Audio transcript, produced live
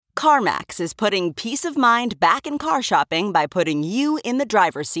CarMax is putting peace of mind back in car shopping by putting you in the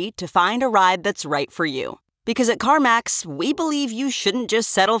driver's seat to find a ride that's right for you. Because at CarMax, we believe you shouldn't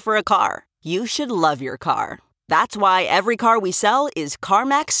just settle for a car. You should love your car. That's why every car we sell is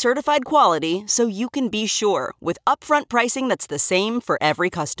CarMax certified quality, so you can be sure with upfront pricing that's the same for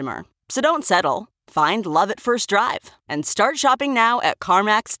every customer. So don't settle. Find love at first drive and start shopping now at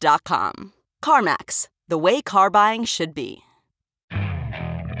CarMax.com. CarMax, the way car buying should be.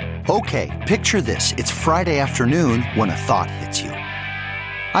 Okay, picture this. It's Friday afternoon when a thought hits you.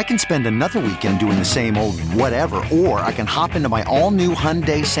 I can spend another weekend doing the same old whatever, or I can hop into my all-new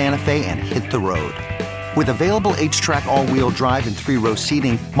Hyundai Santa Fe and hit the road. With available H-Track all-wheel drive and 3-row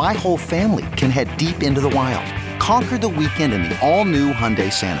seating, my whole family can head deep into the wild. Conquer the weekend in the all-new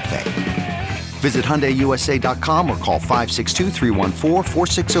Hyundai Santa Fe. Visit HyundaiUSA.com or call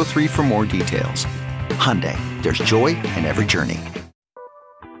 562-314-4603 for more details. Hyundai, there's joy in every journey.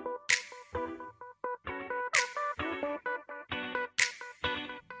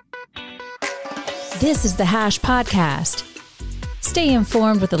 This is the Hash Podcast. Stay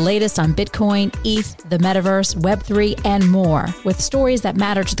informed with the latest on Bitcoin, ETH, the metaverse, Web3, and more with stories that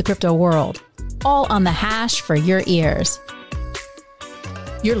matter to the crypto world. All on the Hash for your ears.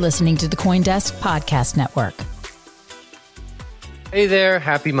 You're listening to the CoinDesk Podcast Network. Hey there,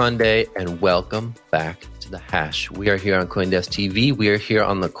 happy Monday, and welcome back to the Hash. We are here on CoinDesk TV. We are here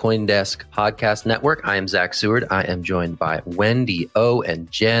on the CoinDesk Podcast Network. I am Zach Seward. I am joined by Wendy O and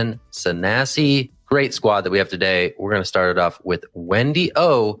Jen Sanasie. Great squad that we have today. We're going to start it off with Wendy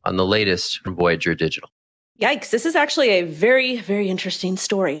O on the latest from Voyager Digital. Yikes, this is actually a very, very interesting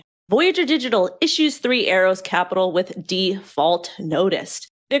story. Voyager Digital issues Three Arrows Capital with default notice.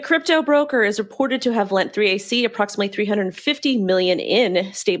 The crypto broker is reported to have lent 3AC approximately $350 million in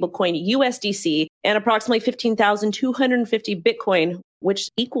stablecoin USDC and approximately 15,250 Bitcoin, which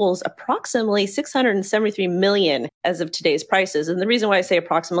equals approximately $673 million as of today's prices. And the reason why I say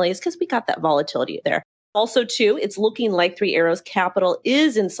approximately is because we got that volatility there. Also, too, it's looking like Three Arrows Capital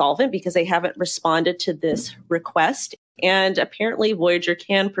is insolvent because they haven't responded to this request. And apparently Voyager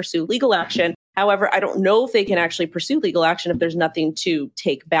can pursue legal action. However, I don't know if they can actually pursue legal action if there's nothing to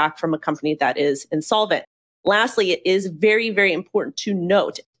take back from a company that is insolvent. Lastly, it is very, very important to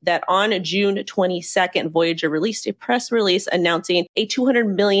note that on June 22nd, Voyager released a press release announcing a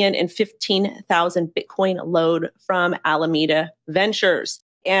 200 million and 15,000 Bitcoin load from Alameda Ventures.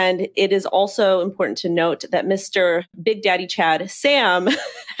 And it is also important to note that Mr. Big Daddy Chad Sam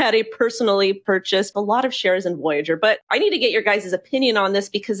had personally purchased a lot of shares in Voyager. But I need to get your guys' opinion on this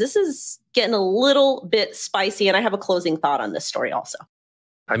because this is getting a little bit spicy. And I have a closing thought on this story also.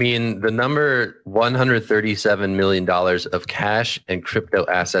 I mean, the number $137 million of cash and crypto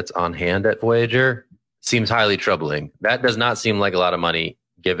assets on hand at Voyager seems highly troubling. That does not seem like a lot of money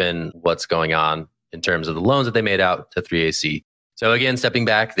given what's going on in terms of the loans that they made out to 3AC. So again, stepping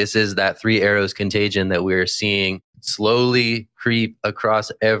back, this is that Three Arrows contagion that we're seeing slowly creep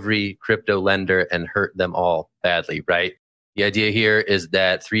across every crypto lender and hurt them all badly, right? The idea here is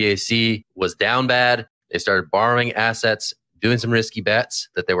that 3AC was down bad. They started borrowing assets, doing some risky bets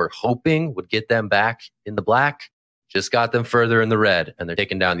that they were hoping would get them back in the black, just got them further in the red, and they're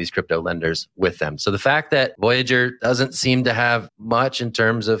taking down these crypto lenders with them. So the fact that Voyager doesn't seem to have much in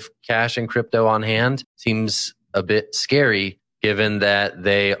terms of cash and crypto on hand seems a bit scary, given that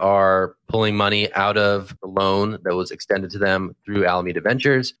they are pulling money out of the loan that was extended to them through Alameda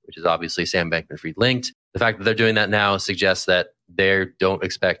Ventures, which is obviously Sam Bankman-Fried linked. The fact that they're doing that now suggests that they don't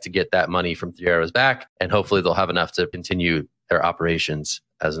expect to get that money from Three Arrows back, and hopefully they'll have enough to continue their operations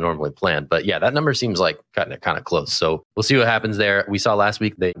as normally planned. But yeah, that number seems like kind of close. So we'll see what happens there. We saw last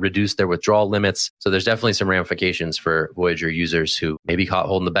week they reduced their withdrawal limits. So there's definitely some ramifications for Voyager users who may be caught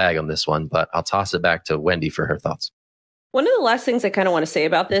holding the bag on this one. But I'll toss it back to Wendy for her thoughts. One of the last things I kind of want to say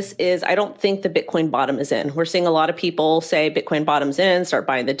about this is I don't think the Bitcoin bottom is in. We're seeing a lot of people say Bitcoin bottom's in, start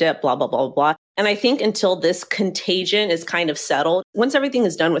buying the dip, blah, blah, blah, blah. And I think until this contagion is kind of settled, once everything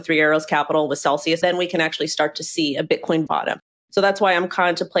is done with Three Arrows Capital, with Celsius, then we can actually start to see a Bitcoin bottom. So that's why I'm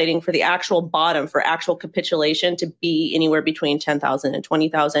contemplating for the actual bottom, for actual capitulation to be anywhere between 10,000 and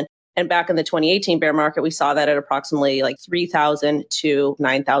 20,000. And back in the 2018 bear market, we saw that at approximately like $3,000 to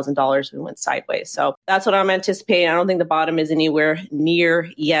 $9,000. We went sideways. So that's what I'm anticipating. I don't think the bottom is anywhere near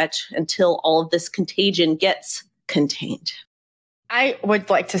yet until all of this contagion gets contained. I would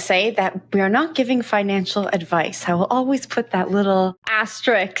like to say that we are not giving financial advice. I will always put that little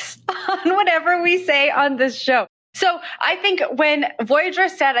asterisk on whatever we say on this show. So I think when Voyager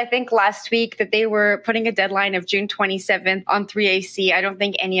said, I think last week, that they were putting a deadline of June 27th on 3AC, I don't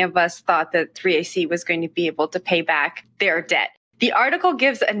think any of us thought that 3AC was going to be able to pay back their debt. The article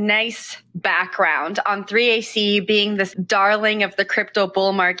gives a nice background on 3AC being this darling of the crypto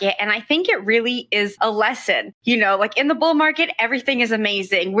bull market. And I think it really is a lesson. You know, like in the bull market, everything is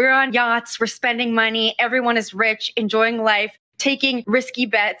amazing. We're on yachts, we're spending money, everyone is rich, enjoying life, taking risky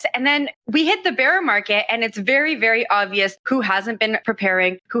bets. And then we hit the bear market and it's very, very obvious who hasn't been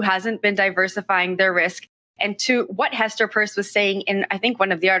preparing, who hasn't been diversifying their risk. And to what Hester Peirce was saying in, I think,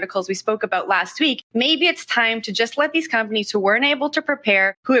 one of the articles we spoke about last week, maybe it's time to just let these companies who weren't able to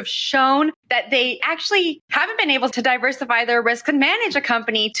prepare, who have shown that they actually haven't been able to diversify their risk and manage a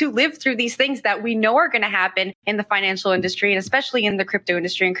company to live through these things that we know are going to happen in the financial industry and especially in the crypto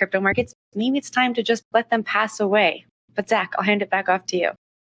industry and crypto markets. Maybe it's time to just let them pass away. But Zach, I'll hand it back off to you.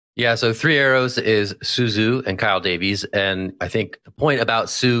 Yeah, so Three Arrows is Su Zhu and Kyle Davies. And I think the point about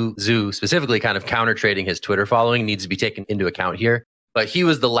Su Zhu specifically kind of counter trading his Twitter following needs to be taken into account here. But he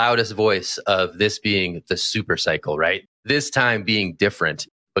was the loudest voice of this being the super cycle, right? This time being different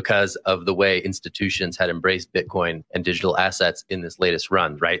because of the way institutions had embraced Bitcoin and digital assets in this latest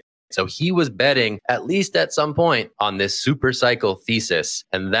run, right? So he was betting, at least at some point, on this super cycle thesis.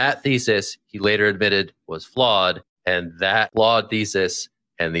 And that thesis, he later admitted, was flawed. And that flawed thesis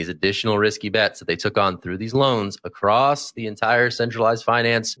and these additional risky bets that they took on through these loans across the entire centralized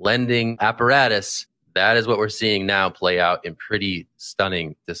finance lending apparatus, that is what we're seeing now play out in pretty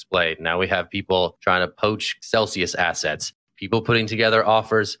stunning display. Now we have people trying to poach Celsius assets, people putting together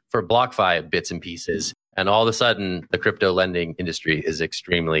offers for BlockFi bits and pieces. And all of a sudden, the crypto lending industry is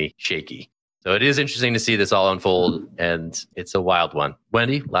extremely shaky. So it is interesting to see this all unfold, and it's a wild one.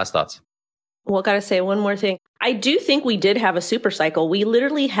 Wendy, last thoughts. Well, got to say one more thing. I do think we did have a super cycle. We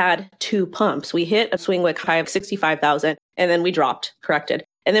literally had two pumps. We hit a swing wick high of 65,000 and then we dropped, corrected.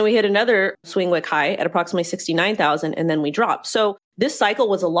 And then we hit another swing wick high at approximately 69,000 and then we dropped. So this cycle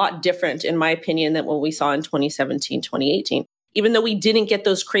was a lot different, in my opinion, than what we saw in 2017, 2018. Even though we didn't get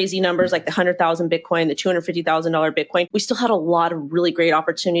those crazy numbers like the 100,000 Bitcoin, the $250,000 Bitcoin, we still had a lot of really great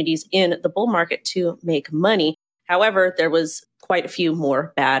opportunities in the bull market to make money. However, there was quite a few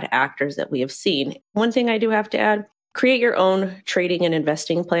more bad actors that we have seen. One thing I do have to add, create your own trading and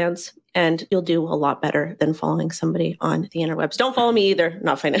investing plans, and you'll do a lot better than following somebody on the interwebs. Don't follow me either,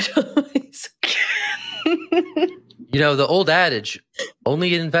 not financial advice. You know, the old adage,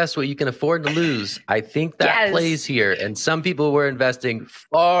 only invest what you can afford to lose. I think that plays here. And some people were investing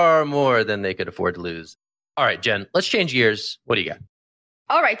far more than they could afford to lose. All right, Jen, let's change gears. What do you got?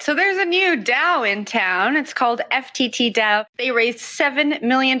 All right, so there's a new DAO in town. It's called FTT DAO. They raised $7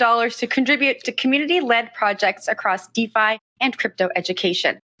 million to contribute to community-led projects across DeFi and crypto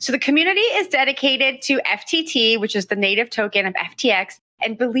education. So the community is dedicated to FTT, which is the native token of FTX,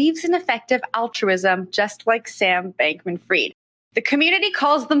 and believes in effective altruism, just like Sam Bankman-Fried. The community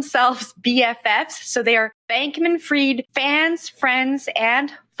calls themselves BFFs, so they are Bankman-Fried fans, friends,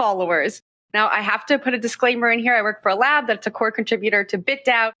 and followers. Now, I have to put a disclaimer in here. I work for a lab that's a core contributor to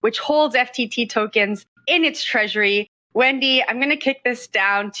BitDAO, which holds FTT tokens in its treasury. Wendy, I'm going to kick this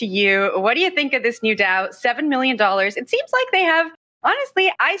down to you. What do you think of this new DAO? $7 million. It seems like they have, honestly,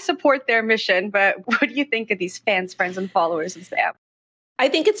 I support their mission, but what do you think of these fans, friends, and followers of Sam? I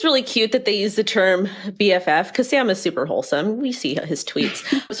think it's really cute that they use the term BFF because Sam is super wholesome. We see his tweets.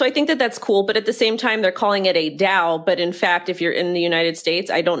 So I think that that's cool. But at the same time, they're calling it a DAO. But in fact, if you're in the United States,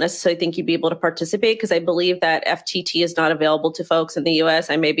 I don't necessarily think you'd be able to participate because I believe that FTT is not available to folks in the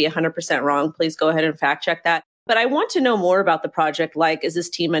US. I may be 100% wrong. Please go ahead and fact check that. But I want to know more about the project. Like, is this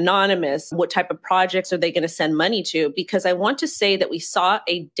team anonymous? What type of projects are they going to send money to? Because I want to say that we saw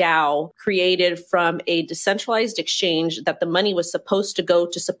a DAO created from a decentralized exchange that the money was supposed to go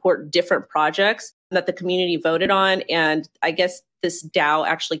to support different projects that the community voted on. And I guess this DAO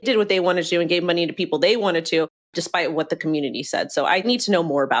actually did what they wanted to do and gave money to people they wanted to, despite what the community said. So I need to know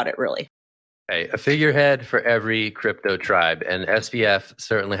more about it, really. Okay, a figurehead for every crypto tribe, and SBF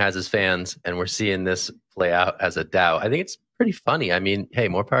certainly has his fans, and we're seeing this play out as a DAO. I think it's pretty funny. I mean, hey,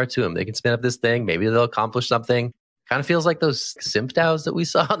 more power to them. They can spin up this thing. Maybe they'll accomplish something. Kind of feels like those simp DAOs that we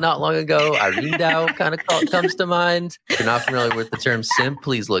saw not long ago. Irene DAO kind of comes to mind. If you're not familiar with the term simp,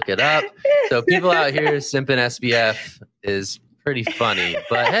 please look it up. So people out here simping SBF is pretty funny.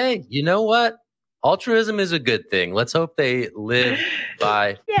 But hey, you know what? Altruism is a good thing. Let's hope they live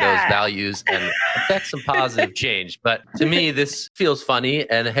by those values and affect some positive change. But to me, this feels funny.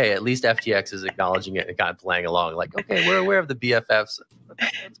 And hey, at least FTX is acknowledging it and kind of playing along. Like, okay, we're aware of the BFFs.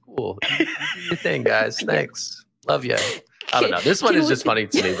 That's cool. You do your thing, guys. Thanks. Love you. I don't know. This one is just funny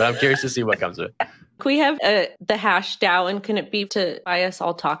to me, but I'm curious to see what comes of it. Can we have the hash DAO, and can it be to buy us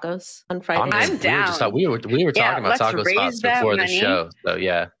all tacos on Friday? I'm down. We were talking about taco spots before the show. So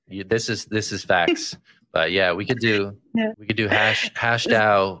yeah, this is facts. But yeah, we could do hash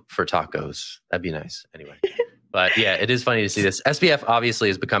DAO for tacos. That'd be nice. Anyway. But yeah, it is funny to see this. SBF obviously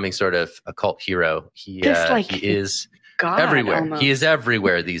is becoming sort of a cult hero. He is God, everywhere. Almost. He is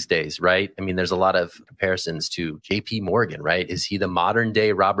everywhere these days, right? I mean, there's a lot of comparisons to JP Morgan, right? Is he the modern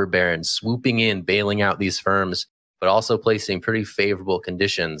day robber baron swooping in, bailing out these firms, but also placing pretty favorable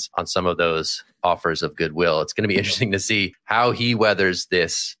conditions on some of those offers of goodwill? It's going to be interesting to see how he weathers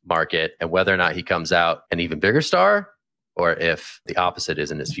this market and whether or not he comes out an even bigger star or if the opposite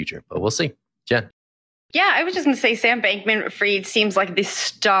is in his future. But we'll see. Jen. Yeah, I was just going to say Sam Bankman-Fried seems like the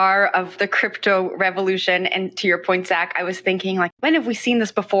star of the crypto revolution. And to your point, Zach, I was thinking like, when have we seen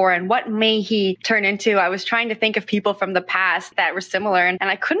this before? And what may he turn into? I was trying to think of people from the past that were similar. And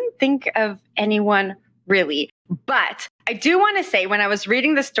I couldn't think of anyone really. But I do want to say when I was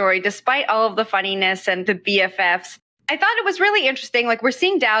reading the story, despite all of the funniness and the BFFs, I thought it was really interesting. Like we're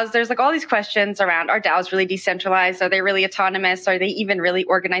seeing DAOs, there's like all these questions around, are DAOs really decentralized? Are they really autonomous? Are they even really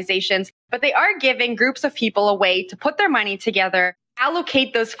organizations? But they are giving groups of people a way to put their money together,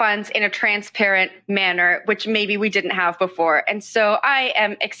 allocate those funds in a transparent manner, which maybe we didn't have before. And so I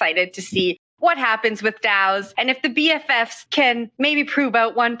am excited to see what happens with DAOs. And if the BFFs can maybe prove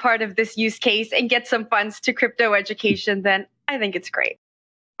out one part of this use case and get some funds to crypto education, then I think it's great.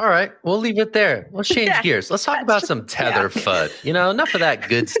 All right, we'll leave it there. Let's change gears. Let's talk about some Tether FUD. You know, enough of that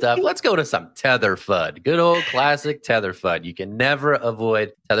good stuff. Let's go to some Tether FUD. Good old classic Tether FUD. You can never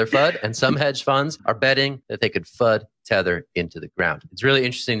avoid Tether FUD, and some hedge funds are betting that they could FUD Tether into the ground. It's really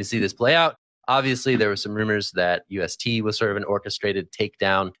interesting to see this play out. Obviously, there were some rumors that UST was sort of an orchestrated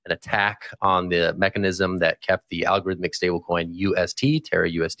takedown, an attack on the mechanism that kept the algorithmic stablecoin UST, Terra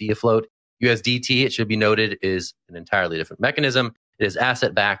USD, afloat. USDT, it should be noted, is an entirely different mechanism. It is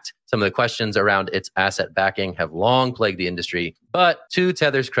asset-backed. Some of the questions around its asset backing have long plagued the industry, but to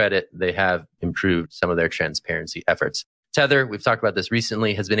Tether's credit, they have improved some of their transparency efforts. Tether, we've talked about this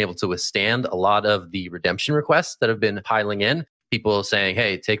recently, has been able to withstand a lot of the redemption requests that have been piling in. People saying,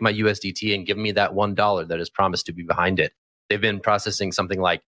 hey, take my USDT and give me that $1 that is promised to be behind it. They've been processing something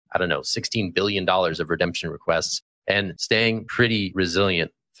like, $16 billion of redemption requests and staying pretty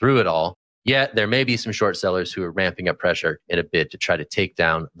resilient through it all. Yet there may be some short sellers who are ramping up pressure in a bid to try to take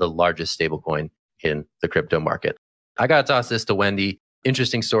down the largest stablecoin in the crypto market. I got to toss this to Wendy.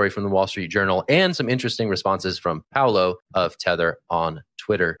 Interesting story from the Wall Street Journal and some interesting responses from Paolo of Tether on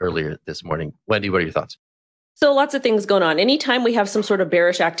Twitter earlier this morning. Wendy, what are your thoughts? So lots of things going on. Anytime we have some sort of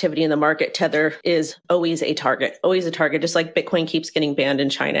bearish activity in the market, Tether is always a target, just like Bitcoin keeps getting banned in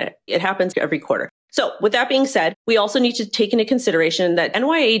China. It happens every quarter. So with that being said, we also need to take into consideration that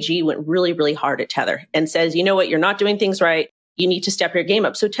NYAG went really, really hard at Tether and says, you know what, you're not doing things right. You need to step your game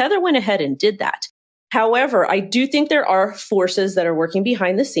up. So Tether went ahead and did that. However, I do think there are forces that are working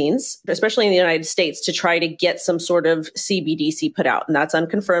behind the scenes, especially in the United States, to try to get some sort of CBDC put out. And that's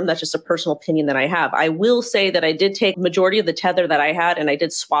unconfirmed. That's just a personal opinion that I have. I will say that I did take majority of the Tether that I had and I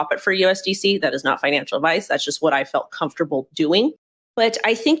did swap it for USDC. That is not financial advice. That's just what I felt comfortable doing. But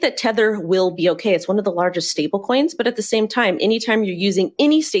I think that Tether will be okay. It's one of the largest stable coins. But at the same time, anytime you're using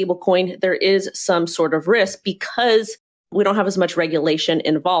any stable coin, there is some sort of risk because we don't have as much regulation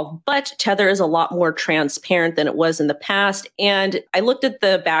involved. But Tether is a lot more transparent than it was in the past. And I looked at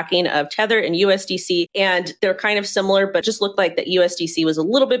the backing of Tether and USDC, and they're kind of similar, but just looked like that USDC was a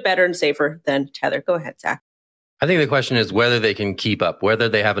little bit better and safer than Tether. Go ahead, Zach. I think the question is whether they can keep up, whether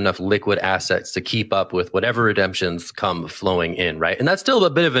they have enough liquid assets to keep up with whatever redemptions come flowing in, right? And that's still a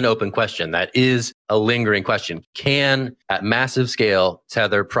bit of an open question. That is a lingering question. Can, at massive scale,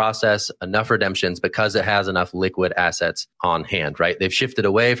 Tether process enough redemptions because it has enough liquid assets on hand, right? They've shifted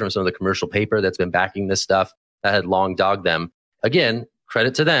away from some of the commercial paper that's been backing this stuff that had long dogged them. Again,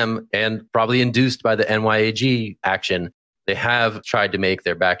 credit to them and probably induced by the NYAG action. They have tried to make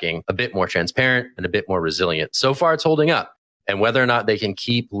their backing a bit more transparent and a bit more resilient. So far, it's holding up. And whether or not they can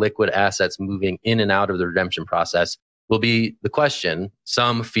keep liquid assets moving in and out of the redemption process will be the question.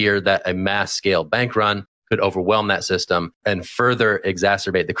 Some fear that a mass scale bank run could overwhelm that system and further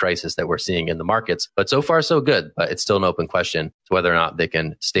exacerbate the crisis that we're seeing in the markets. But so far, so good. But it's still an open question to whether or not they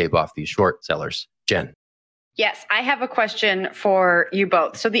can stave off these short sellers. Jen. Yes, I have a question for you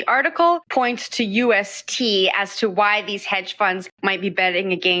both. So the article points to UST as to why these hedge funds might be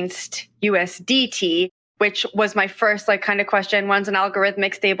betting against USDT, which was my first kind of question. One's an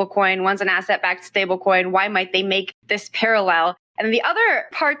algorithmic stablecoin, one's an asset-backed stablecoin. Why might they make this parallel? And the other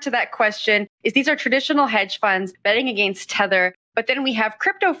part to that question is these are traditional hedge funds betting against Tether. But then we have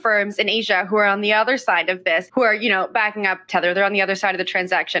crypto firms in Asia who are on the other side of this, who are, backing up Tether. They're on the other side of the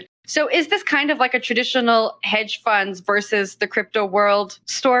transaction. So is this kind of like a traditional hedge funds versus the crypto world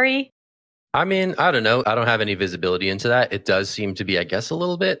story? I mean, I don't know. I don't have any visibility into that. It does seem to be, I guess, a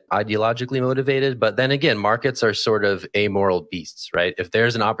little bit ideologically motivated. But then again, markets are sort of amoral beasts, right? If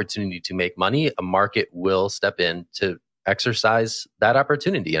there's an opportunity to make money, a market will step in to exercise that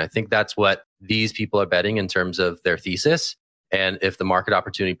opportunity. And I think that's what these people are betting in terms of their thesis. And if the market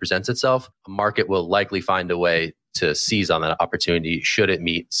opportunity presents itself, a market will likely find a way to seize on that opportunity should it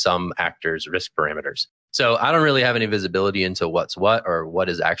meet some actors' risk parameters. So I don't really have any visibility into what's what or what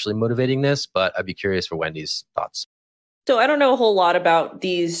is actually motivating this, but I'd be curious for Wendy's thoughts. So I don't know a whole lot about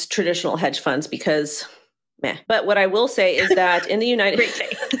these traditional hedge funds because meh. But what I will say is that in the United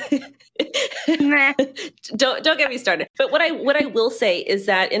don't get me started. But what I will say is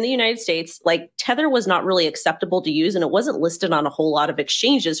that in the United States, like Tether was not really acceptable to use and it wasn't listed on a whole lot of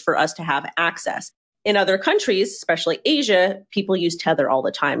exchanges for us to have access. In other countries, especially Asia, people use Tether all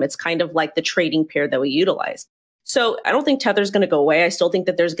the time. It's kind of like the trading pair that we utilize. So I don't think Tether is going to go away. I still think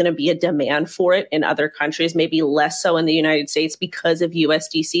that there's going to be a demand for it in other countries, maybe less so in the United States because of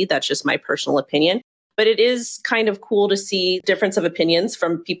USDC. That's just my personal opinion. But it is kind of cool to see difference of opinions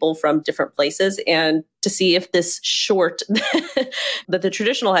from people from different places and to see if this short that the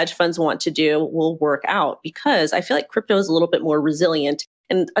traditional hedge funds want to do will work out, because I feel like crypto is a little bit more resilient.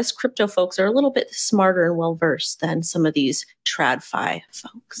 And us crypto folks are a little bit smarter and well-versed than some of these TradFi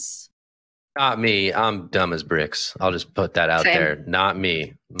folks. Not me. I'm dumb as bricks. I'll just put that out there. Not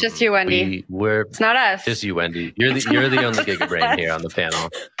me. Just you, Wendy. It's not us. Just you, Wendy. You're the only gigabrain here on the panel.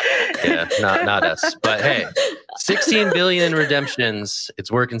 Yeah, not us. But hey, 16 billion in redemptions.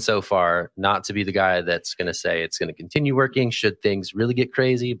 It's working so far. Not to be the guy that's going to say it's going to continue working should things really get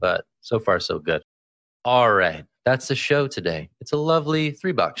crazy, but so far so good. All right. That's the show today. It's a lovely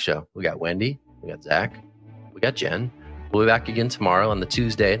 $3 show. We got Wendy, we got Zach, we got Jen. We'll be back again tomorrow on the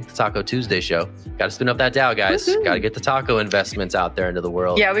Tuesday, the Taco Tuesday show. Got to spin up that Dow, guys. Got to get the taco investments out there into the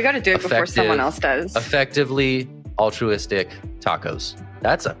world. Yeah, we got to do it before someone else does. Effectively altruistic tacos.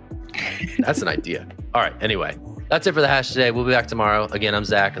 That's an idea. All right. Anyway, that's it for the Hash today. We'll be back tomorrow. Again, I'm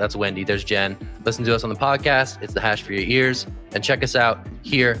Zach. That's Wendy. There's Jen. Listen to us on the podcast. It's the Hash for your ears. And check us out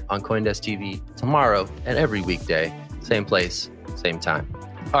here on CoinDesk TV tomorrow and every weekday. Same place, same time.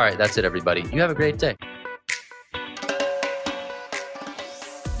 All right. That's it, everybody. You have a great day.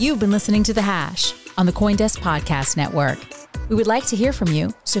 You've been listening to The Hash on the CoinDesk Podcast Network. We would like to hear from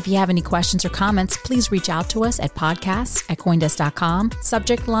you, so if you have any questions or comments, please reach out to us at podcasts@coindesk.com,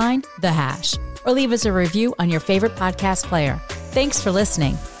 subject line, The Hash, or leave us a review on your favorite podcast player. Thanks for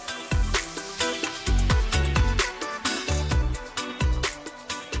listening.